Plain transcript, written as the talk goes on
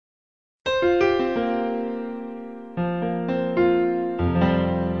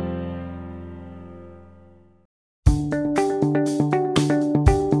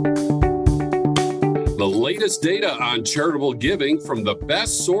latest data on charitable giving from the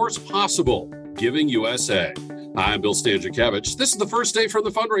best source possible, Giving USA. I'm Bill Stanczykiewicz. This is the first day from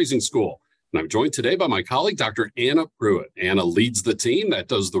the fundraising school, and I'm joined today by my colleague, Dr. Anna Pruitt. Anna leads the team that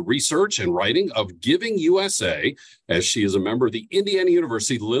does the research and writing of Giving USA, as she is a member of the Indiana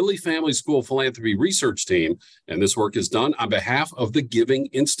University Lilly Family School Philanthropy Research Team, and this work is done on behalf of the Giving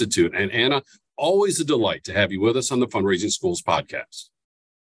Institute. And Anna, always a delight to have you with us on the Fundraising Schools podcast.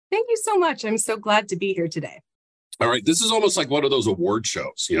 Thank you so much. I'm so glad to be here today. All right. This is almost like one of those award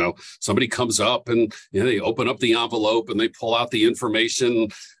shows. You know, somebody comes up and they open up the envelope and they pull out the information.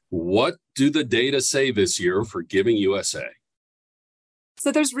 What do the data say this year for Giving USA?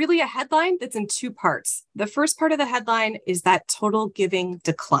 So there's really a headline that's in two parts. The first part of the headline is that total giving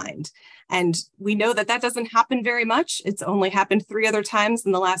declined. And we know that that doesn't happen very much. It's only happened 3 other times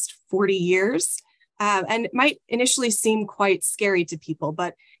in the last 40 years. And it might initially seem quite scary to people,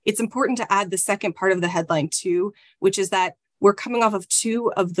 but it's important to add the second part of the headline too, which is that we're coming off of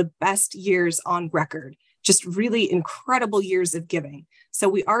 2 of the best years on record, just really incredible years of giving. So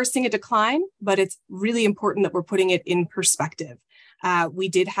we are seeing a decline, but it's really important that we're putting it in perspective. We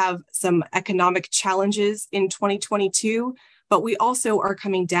did have some economic challenges in 2022, but we also are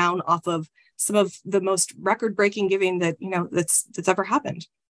coming down off of some of the most record-breaking giving that's ever happened.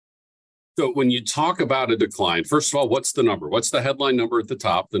 So when you talk about a decline, first of all, what's the number? What's the headline number at the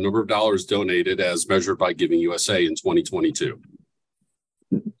top, the number of dollars donated as measured by Giving USA in 2022?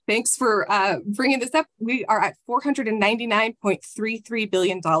 Thanks for bringing this up. We are at $499.33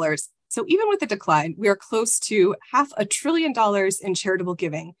 billion. So even with the decline, we are close to $500 billion in charitable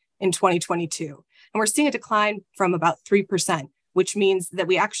giving in 2022. And we're seeing a decline from about 3%, which means that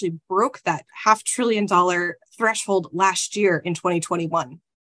we actually broke that $500 billion threshold last year in 2021.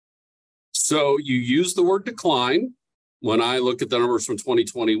 So you use the word decline. When I look at the numbers from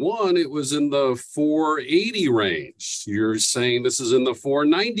 2021, it was in the 480 range. You're saying this is in the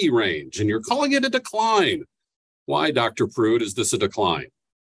 490 range, and you're calling it a decline. Why, Dr. Pruitt, is this a decline?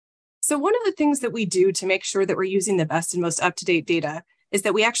 So one of the things that we do to make sure that we're using the best and most up-to-date data is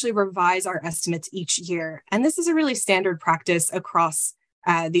that we actually revise our estimates each year. And this is a really standard practice across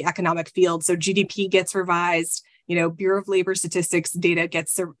the economic field. So GDP gets revised, Bureau of Labor Statistics data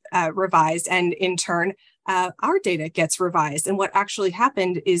gets revised, and in turn, our data gets revised. And what actually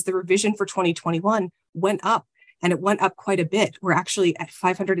happened is the revision for 2021 went up, and it went up quite a bit. We're actually at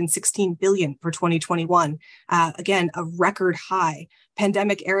 $516 billion for 2021. Again, a record high.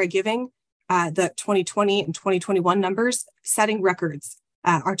 Pandemic era giving, the 2020 and 2021 numbers setting records,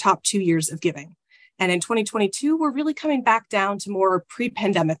 our top 2 years of giving. And in 2022, we're really coming back down to more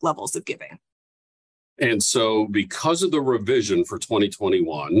pre-pandemic levels of giving. And so because of the revision for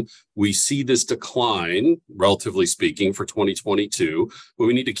 2021, we see this decline, relatively speaking, for 2022. But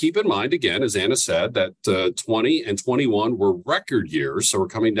we need to keep in mind, again, as Anna said, that 20 and 21 were record years. So we're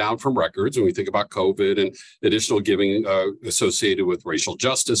coming down from records when we think about COVID and additional giving associated with racial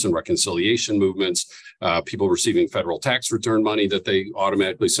justice and reconciliation movements, people receiving federal tax return money that they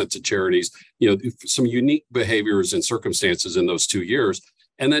automatically sent to charities, some unique behaviors and circumstances in those 2 years.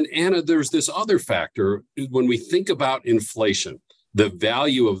 And then, Anna, there's this other factor. When we think about inflation, the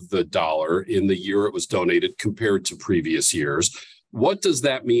value of the dollar in the year it was donated compared to previous years, what does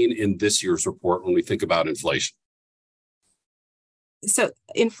that mean in this year's report when we think about inflation? So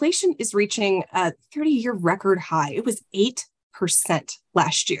inflation is reaching a 30-year record high. It was 8%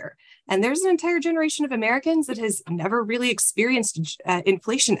 last year. And there's an entire generation of Americans that has never really experienced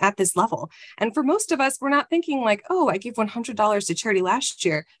inflation at this level. And for most of us, we're not thinking like, oh, I gave $100 to charity last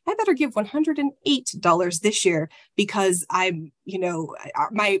year. I better give $108 this year because I'm,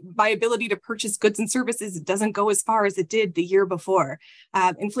 my ability to purchase goods and services doesn't go as far as it did the year before.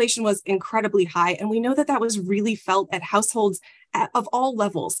 Inflation was incredibly high. And we know that that was really felt at households of all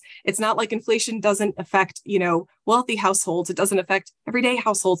levels. It's not like inflation doesn't affect, wealthy households. It doesn't affect everyday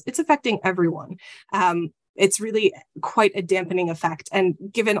households. It's affecting everyone. It's really quite a dampening effect. And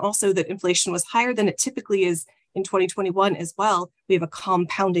given also that inflation was higher than it typically is in 2021 as well, we have a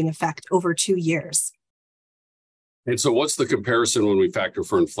compounding effect over 2 years. And so what's the comparison when we factor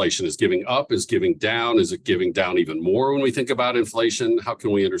for inflation? Is giving up? Is giving down? Is it giving down even more when we think about inflation? How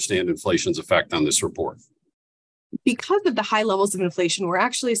can we understand inflation's effect on this report? Because of the high levels of inflation, we're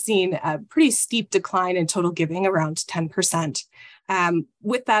actually seeing a pretty steep decline in total giving, around 10%.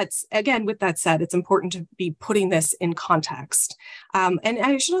 With that said, it's important to be putting this in context. And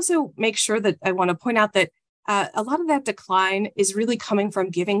I should also make sure that I want to point out that a lot of that decline is really coming from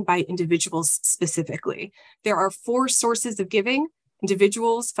giving by individuals specifically. There are 4 sources of giving: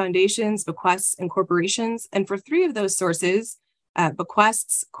 individuals, foundations, bequests, and corporations. And for 3 of those sources,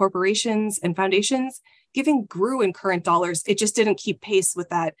 bequests, corporations, and foundations, giving grew in current dollars. It just didn't keep pace with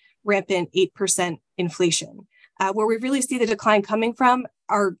that rampant 8% inflation. Where we really see the decline coming from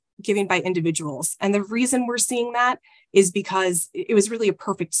are giving by individuals. And the reason we're seeing that is because it was really a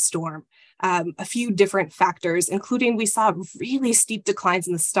perfect storm. A few different factors, including we saw really steep declines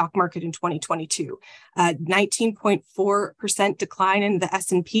in the stock market in 2022, 19.4% decline in the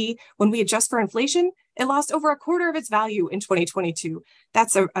S&P. When we adjust for inflation, it lost over a quarter of its value in 2022.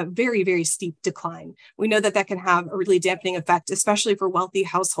 That's a very, very steep decline. We know that that can have a really dampening effect, especially for wealthy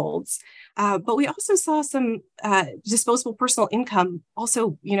households. But we also saw some disposable personal income.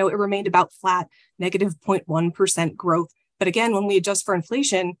 Also, it remained about flat, negative 0.1% growth. But again, when we adjust for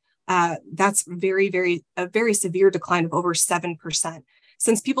inflation, that's a very severe decline of over 7%.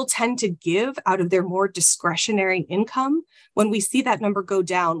 Since people tend to give out of their more discretionary income, when we see that number go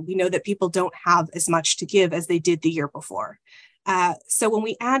down, we know that people don't have as much to give as they did the year before. So when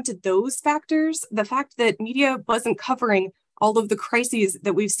we add to those factors, the fact that media wasn't covering all of the crises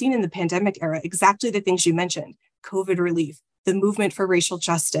that we've seen in the pandemic era, exactly the things you mentioned, COVID relief, the movement for racial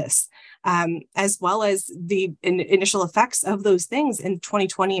justice, as well as the initial effects of those things in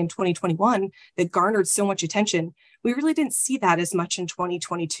 2020 and 2021 that garnered so much attention. We really didn't see that as much in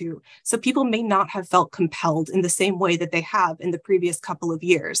 2022. So people may not have felt compelled in the same way that they have in the previous couple of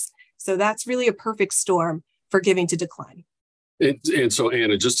years. So that's really a perfect storm for giving to decline. And so,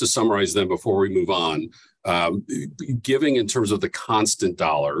 Anna, just to summarize then before we move on, giving in terms of the constant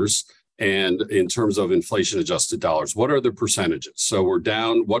dollars and in terms of inflation adjusted dollars, what are the percentages? So we're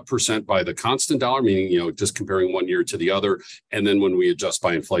down what percent by the constant dollar, meaning, just comparing one year to the other. And then when we adjust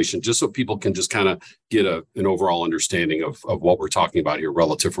by inflation, just so people can just kind of get an overall understanding of what we're talking about here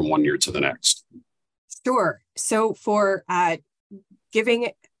relative from one year to the next. Sure. So for giving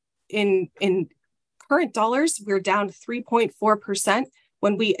in current dollars, we're down 3.4%.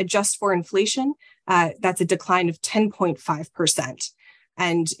 When we adjust for inflation, that's a decline of 10.5%.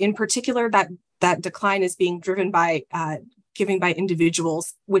 And in particular, that decline is being driven by giving by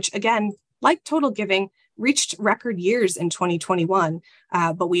individuals, which again, like total giving, reached record years in 2021.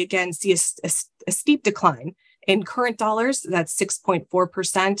 But we again see a steep decline. In current dollars, that's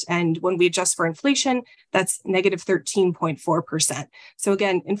 6.4%. And when we adjust for inflation, that's negative 13.4%. So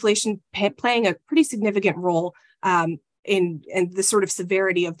again, inflation playing a pretty significant role in the sort of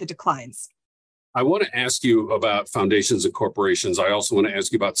severity of the declines. I want to ask you about foundations and corporations. I also want to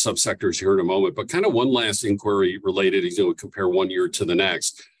ask you about subsectors here in a moment, but kind of one last inquiry related, compare one year to the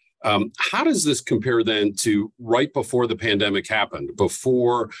next. How does this compare then to right before the pandemic happened,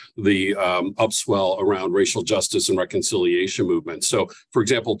 before the upswell around racial justice and reconciliation movement? So, for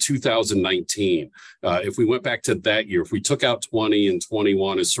example, 2019, if we went back to that year, if we took out 20 and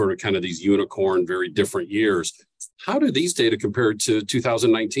 21 as sort of kind of these unicorn, very different years, how do these data compare to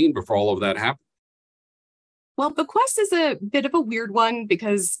 2019 before all of that happened? Well, bequest is a bit of a weird one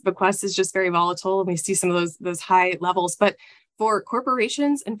because bequest is just very volatile and we see some of those high levels. But for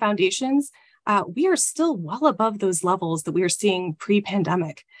corporations and foundations, we are still well above those levels that we are seeing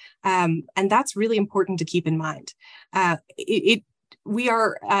pre-pandemic. And that's really important to keep in mind. We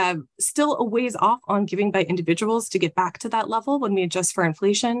are still a ways off on giving by individuals to get back to that level when we adjust for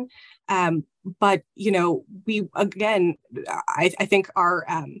inflation. But, we, again, I think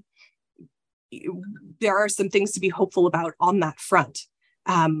there are some things to be hopeful about on that front,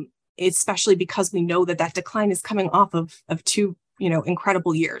 especially because we know that decline is coming off of two,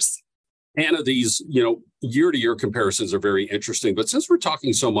 incredible years. Anna, these, year-to-year comparisons are very interesting. But since we're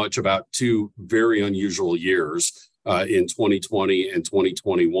talking so much about two very unusual years in 2020 and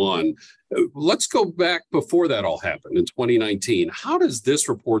 2021, let's go back before that all happened in 2019. How does this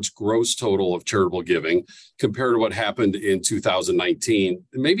report's gross total of charitable giving compare to what happened in 2019?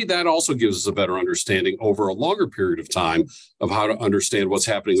 Maybe that also gives us a better understanding over a longer period of time of how to understand what's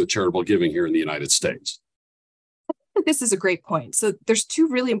happening with charitable giving here in the United States. This is a great point. So there's two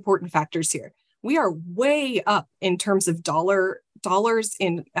really important factors here. We are way up in terms of dollars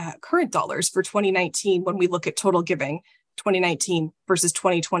in current dollars for 2019 when we look at total giving, 2019 versus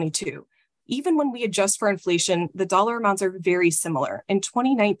 2022. Even when we adjust for inflation, the dollar amounts are very similar. In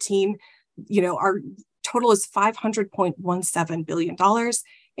 2019, our total is $500.17 billion.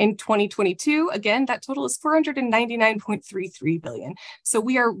 In 2022, again, that total is $499.33 billion. So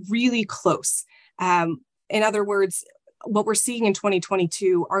we are really close. In other words, what we're seeing in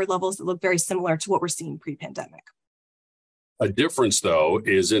 2022 are levels that look very similar to what we're seeing pre-pandemic. A difference, though,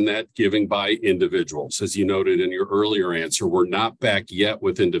 is in that giving by individuals. As you noted in your earlier answer, we're not back yet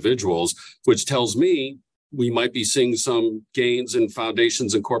with individuals, which tells me we might be seeing some gains in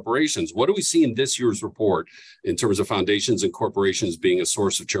foundations and corporations. What do we see in this year's report in terms of foundations and corporations being a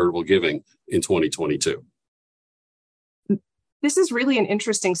source of charitable giving in 2022? This is really an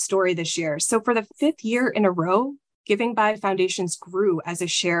interesting story this year. So for the fifth year in a row, giving by foundations grew as a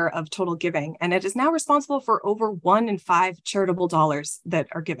share of total giving, and it is now responsible for over 1 in 5 charitable dollars that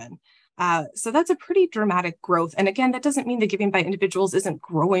are given. So that's a pretty dramatic growth. And again, that doesn't mean that giving by individuals isn't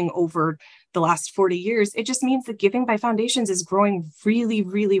growing over the last 40 years. It just means that giving by foundations is growing really,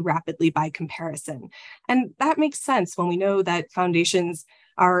 really rapidly by comparison. And that makes sense when we know that foundations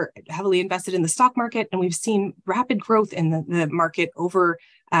are heavily invested in the stock market, and we've seen rapid growth in the market over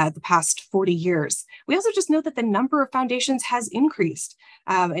the past 40 years. We also just know that the number of foundations has increased.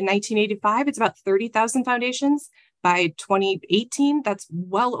 In 1985, it's about 30,000 foundations. By 2018, that's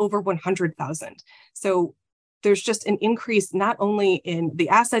well over 100,000. So there's just an increase not only in the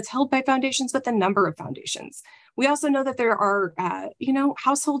assets held by foundations, but the number of foundations. We also know that there are,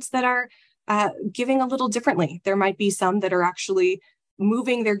 households that are giving a little differently. There might be some that are actually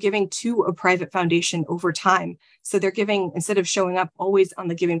moving their giving to a private foundation over time. So their giving, instead of showing up always on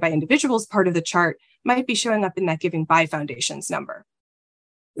the giving by individuals part of the chart, might be showing up in that giving by foundations number.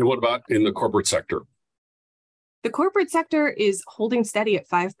 And what about in the corporate sector? The corporate sector is holding steady at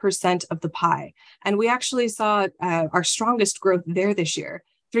 5% of the pie. And we actually saw our strongest growth there this year,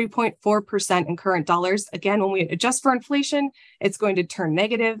 3.4% in current dollars. Again, when we adjust for inflation, it's going to turn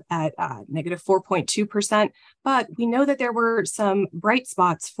negative at negative 4.2%. But we know that there were some bright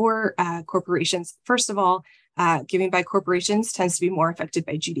spots for corporations. First of all, giving by corporations tends to be more affected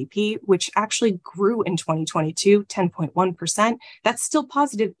by GDP, which actually grew in 2022, 10.1%. That's still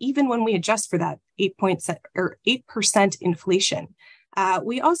positive, even when we adjust for that 8% inflation.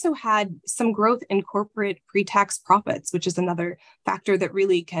 We also had some growth in corporate pre-tax profits, which is another factor that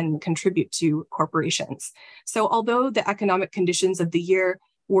really can contribute to corporations. So although the economic conditions of the year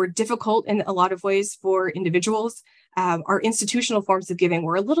were difficult in a lot of ways for individuals, our institutional forms of giving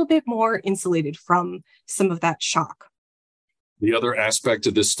were a little bit more insulated from some of that shock. The other aspect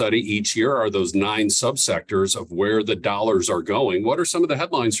of this study each year are those 9 subsectors of where the dollars are going. What are some of the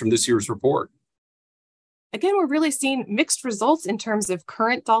headlines from this year's report? Again, we're really seeing mixed results in terms of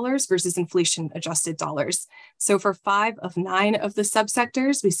current dollars versus inflation-adjusted dollars. So for 5 of 9 of the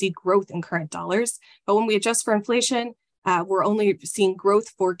subsectors, we see growth in current dollars. But when we adjust for inflation, we're only seeing growth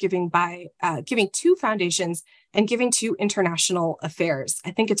for giving to foundations and giving to international affairs.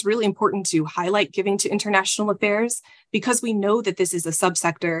 I think it's really important to highlight giving to international affairs because we know that this is a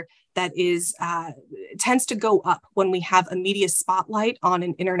subsector that tends to go up when we have a media spotlight on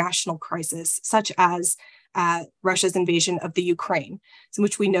an international crisis, such as Russia's invasion of the Ukraine,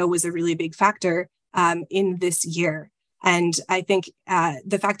 which we know was a really big factor in this year. And I think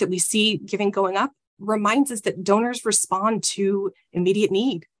the fact that we see giving going up reminds us that donors respond to immediate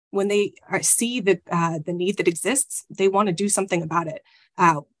need. When they see the need that exists, they want to do something about it.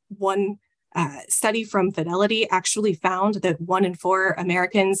 One study from Fidelity actually found that 1 in 4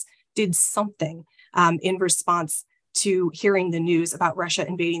 Americans did something in response to hearing the news about Russia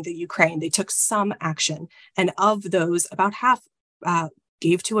invading the Ukraine. They took some action. And of those, about half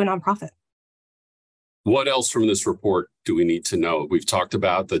gave to a nonprofit. What else from this report do we need to know? We've talked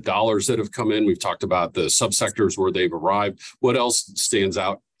about the dollars that have come in. We've talked about the subsectors where they've arrived. What else stands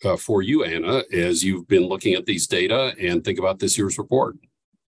out for you, Anna, as you've been looking at these data and think about this year's report?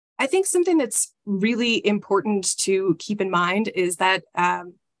 I think something that's really important to keep in mind is that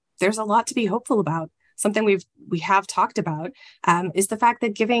there's a lot to be hopeful about. Something we have talked about is the fact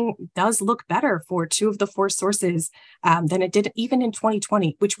that giving does look better for 2 of the 4 sources than it did even in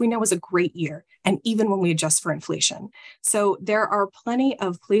 2020, which we know was a great year, and even when we adjust for inflation. So there are plenty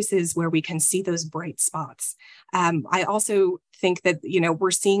of places where we can see those bright spots. I also think that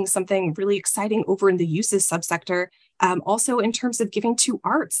we're seeing something really exciting over in the uses subsector, also in terms of giving to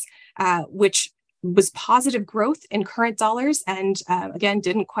arts, which was positive growth in current dollars and again,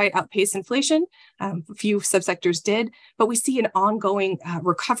 didn't quite outpace inflation. A few subsectors did, but we see an ongoing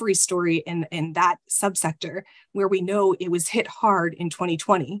recovery story in that subsector where we know it was hit hard in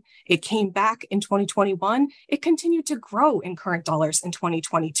 2020. It came back in 2021. It continued to grow in current dollars in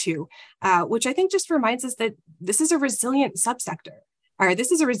 2022, which I think just reminds us that this is a resilient subsector. All right,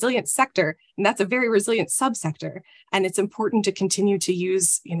 this is a resilient sector, and that's a very resilient subsector. And it's important to continue to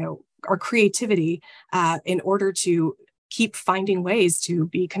use, our creativity in order to keep finding ways to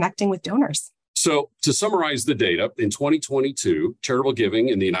be connecting with donors. So to summarize the data, in 2022, charitable giving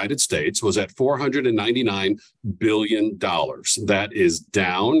in the United States was at $499 billion. That is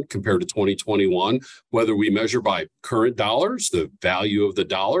down compared to 2021, whether we measure by current dollars, the value of the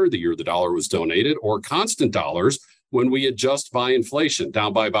dollar, the year the dollar was donated, or constant dollars, when we adjust by inflation,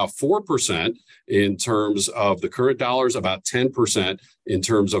 down by about 4% in terms of the current dollars, about 10% in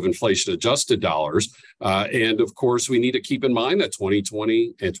terms of inflation adjusted dollars. And of course, we need to keep in mind that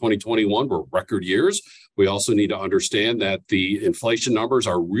 2020 and 2021 were record years. We also need to understand that the inflation numbers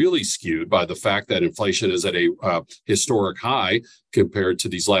are really skewed by the fact that inflation is at a historic high compared to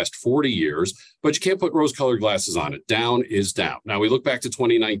these last 40 years. But you can't put rose-colored glasses on it. Down is down. Now, we look back to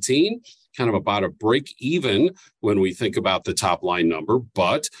 2019, kind of about a break even when we think about the top line number,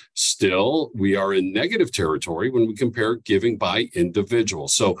 but still we are in negative territory when we compare giving by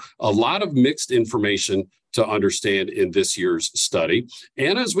individuals. So a lot of mixed information to understand in this year's study.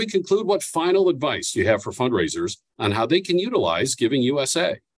 And as we conclude, what final advice do you have for fundraisers on how they can utilize Giving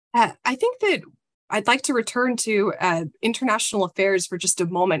USA? I think that I'd like to return to international affairs for just a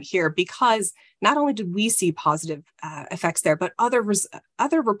moment here, because not only did we see positive effects there, but other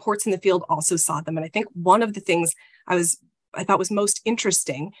reports in the field also saw them. And I think one of the things I thought was most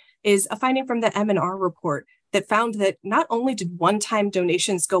interesting is a finding from the M&R report that found that not only did one-time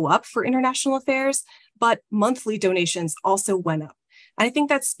donations go up for international affairs, but monthly donations also went up. And I think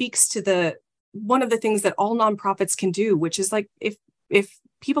that speaks to one of the things that all nonprofits can do, which is like if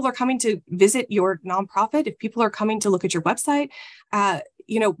people are coming to visit your nonprofit, if people are coming to look at your website,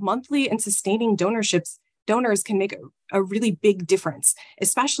 monthly and sustaining donors can make a really big difference,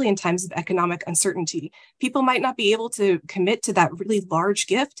 especially in times of economic uncertainty. People might not be able to commit to that really large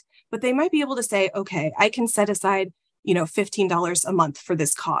gift, but they might be able to say, okay, I can set aside, $15 a month for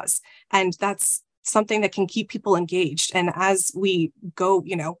this cause. And that's something that can keep people engaged. And as we go,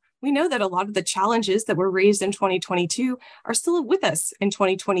 we know that a lot of the challenges that were raised in 2022 are still with us in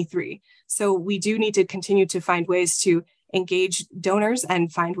 2023. So we do need to continue to find ways to engage donors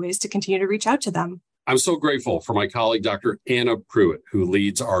and find ways to continue to reach out to them. I'm so grateful for my colleague, Dr. Anna Pruitt, who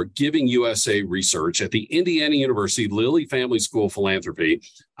leads our Giving USA research at the Indiana University Lilly Family School of Philanthropy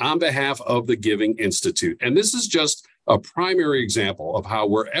on behalf of the Giving Institute. And this is just a primary example of how,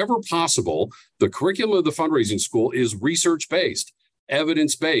 wherever possible, the curriculum of the fundraising school is research-based,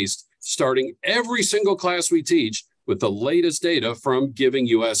 evidence-based, starting every single class we teach with the latest data from Giving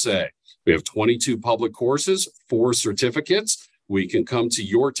USA. We have 22 public courses, 4 certificates. We can come to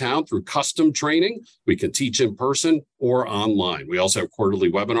your town through custom training. We can teach in person or online. We also have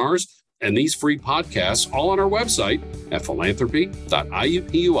quarterly webinars and these free podcasts all on our website at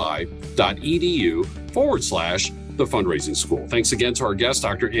philanthropy.iupui.edu/the fundraising school. Thanks again to our guest,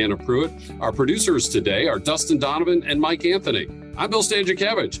 Dr. Anna Pruitt. Our producers today are Dustin Donovan and Mike Anthony. I'm Bill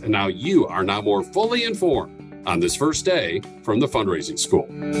Stanczykiewicz, and now you are now more fully informed on this first day from the fundraising school.